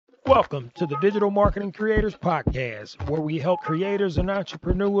Welcome to the Digital Marketing Creators Podcast, where we help creators and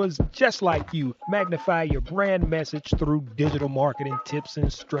entrepreneurs just like you magnify your brand message through digital marketing tips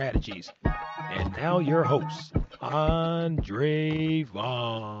and strategies. And now your host, Andre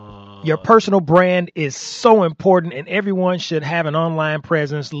Vaughn. Your personal brand is so important, and everyone should have an online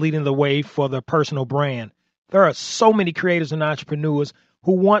presence leading the way for their personal brand. There are so many creators and entrepreneurs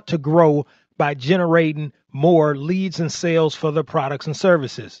who want to grow by generating more leads and sales for their products and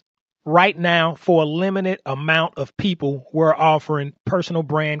services. Right now, for a limited amount of people, we're offering personal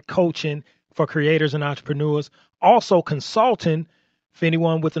brand coaching for creators and entrepreneurs, also consulting for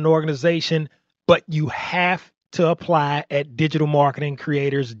anyone with an organization, but you have to apply at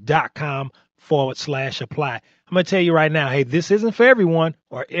digitalmarketingcreators.com/apply. I'm going to tell you right now, hey, this isn't for everyone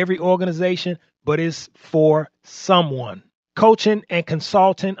or every organization, but it's for someone. Coaching and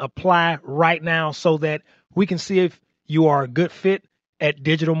consulting apply right now so that we can see if you are a good fit at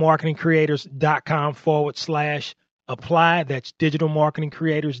digitalmarketingcreators.com/apply. That's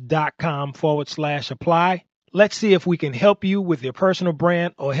digitalmarketingcreators.com/apply. Let's see if we can help you with your personal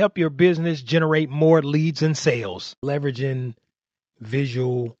brand or help your business generate more leads and sales. Leveraging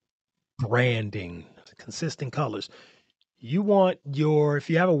visual branding, consistent colors. If you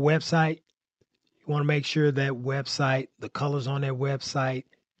have a website, you want to make sure that website, the colors on that website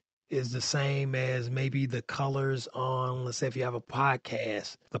is the same as maybe the colors on, let's say if you have a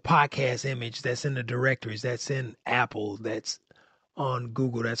podcast, the podcast image that's in the directories, that's in Apple, that's on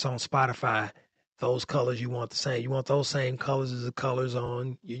Google, that's on Spotify. Those colors you want the same. You want those same colors as the colors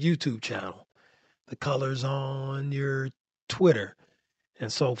on your YouTube channel, the colors on your Twitter, and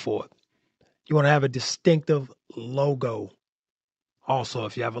so forth. You want to have a distinctive logo. Also,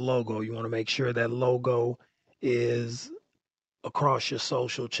 if you have a logo, you want to make sure that logo is across your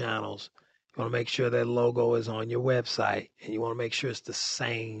social channels. You want to make sure that logo is on your website, and you want to make sure it's the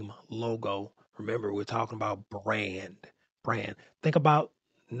same logo. Remember, we're talking about brand. Think about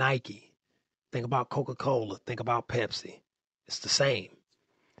Nike. Think about Coca-Cola. Think about Pepsi. It's the same.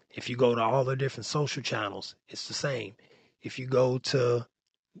 If you go to all the different social channels, it's the same. If you go to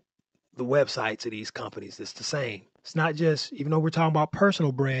the websites of these companies, it's the same. It's not just, even though we're talking about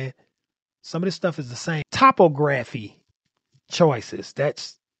personal brand, some of this stuff is the same. Topography choices.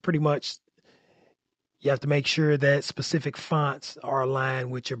 That's pretty much, you have to make sure that specific fonts are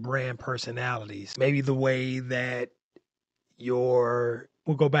aligned with your brand personalities. Maybe the way that we'll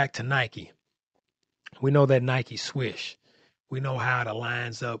go back to Nike. We know that Nike swish. We know how it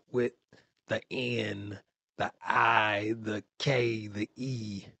lines up with the N, the I, the K, the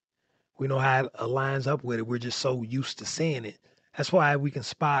E. We know how it aligns up with it. We're just so used to seeing it. That's why we can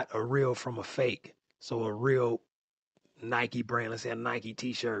spot a real from a fake. So a real Nike brand, let's say a Nike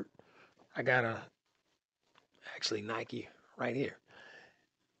t-shirt. I got Nike right here.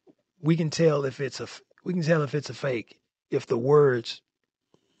 We can tell if it's a fake if the words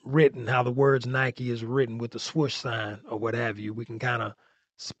written, how the words Nike is written with the swoosh sign or what have you. We can kind of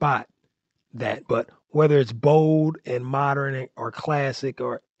spot that. But whether it's bold and modern or classic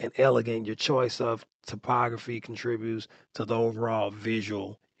or an elegant, your choice of typography contributes to the overall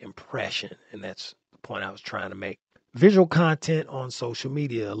visual impression. And that's the point I was trying to make. Visual content on social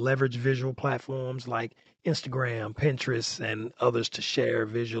media. Leverage visual platforms like Instagram, Pinterest, and others to share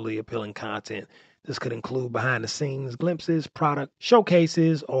visually appealing content. This could include behind the scenes glimpses, product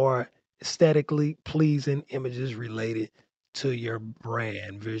showcases, or aesthetically pleasing images related to your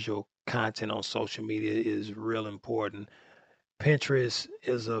brand. Visual content on social media is real important. Pinterest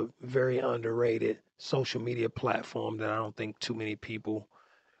is a very underrated social media platform that I don't think too many people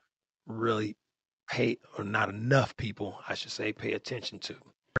really pay, or not enough people, I should say, pay attention to.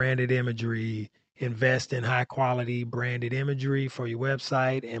 Branded imagery. Invest in high quality branded imagery for your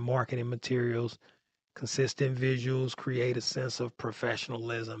website and marketing materials. Consistent visuals create a sense of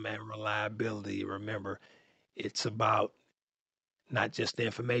professionalism and reliability. Remember, it's about not just the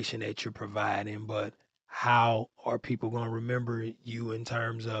information that you're providing, but how are people going to remember you in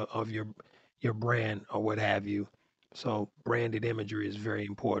terms of your brand or what have you. So branded imagery is very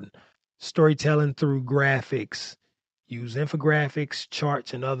important. Storytelling through graphics. Use infographics,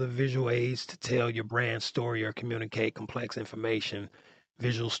 charts, and other visual aids to tell your brand story or communicate complex information.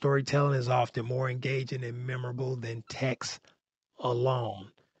 Visual storytelling is often more engaging and memorable than text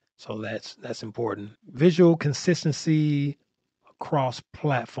alone. So that's important. Visual consistency across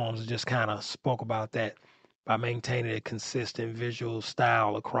platforms. I just kind of spoke about that by maintaining a consistent visual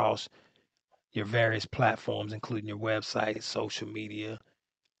style across your various platforms, including your website, social media,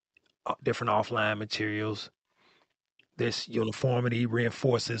 different offline materials. This uniformity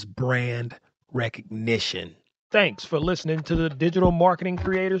reinforces brand recognition. Thanks for listening to the Digital Marketing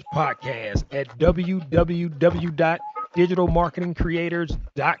Creators Podcast at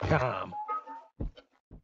www.digitalmarketingcreators.com.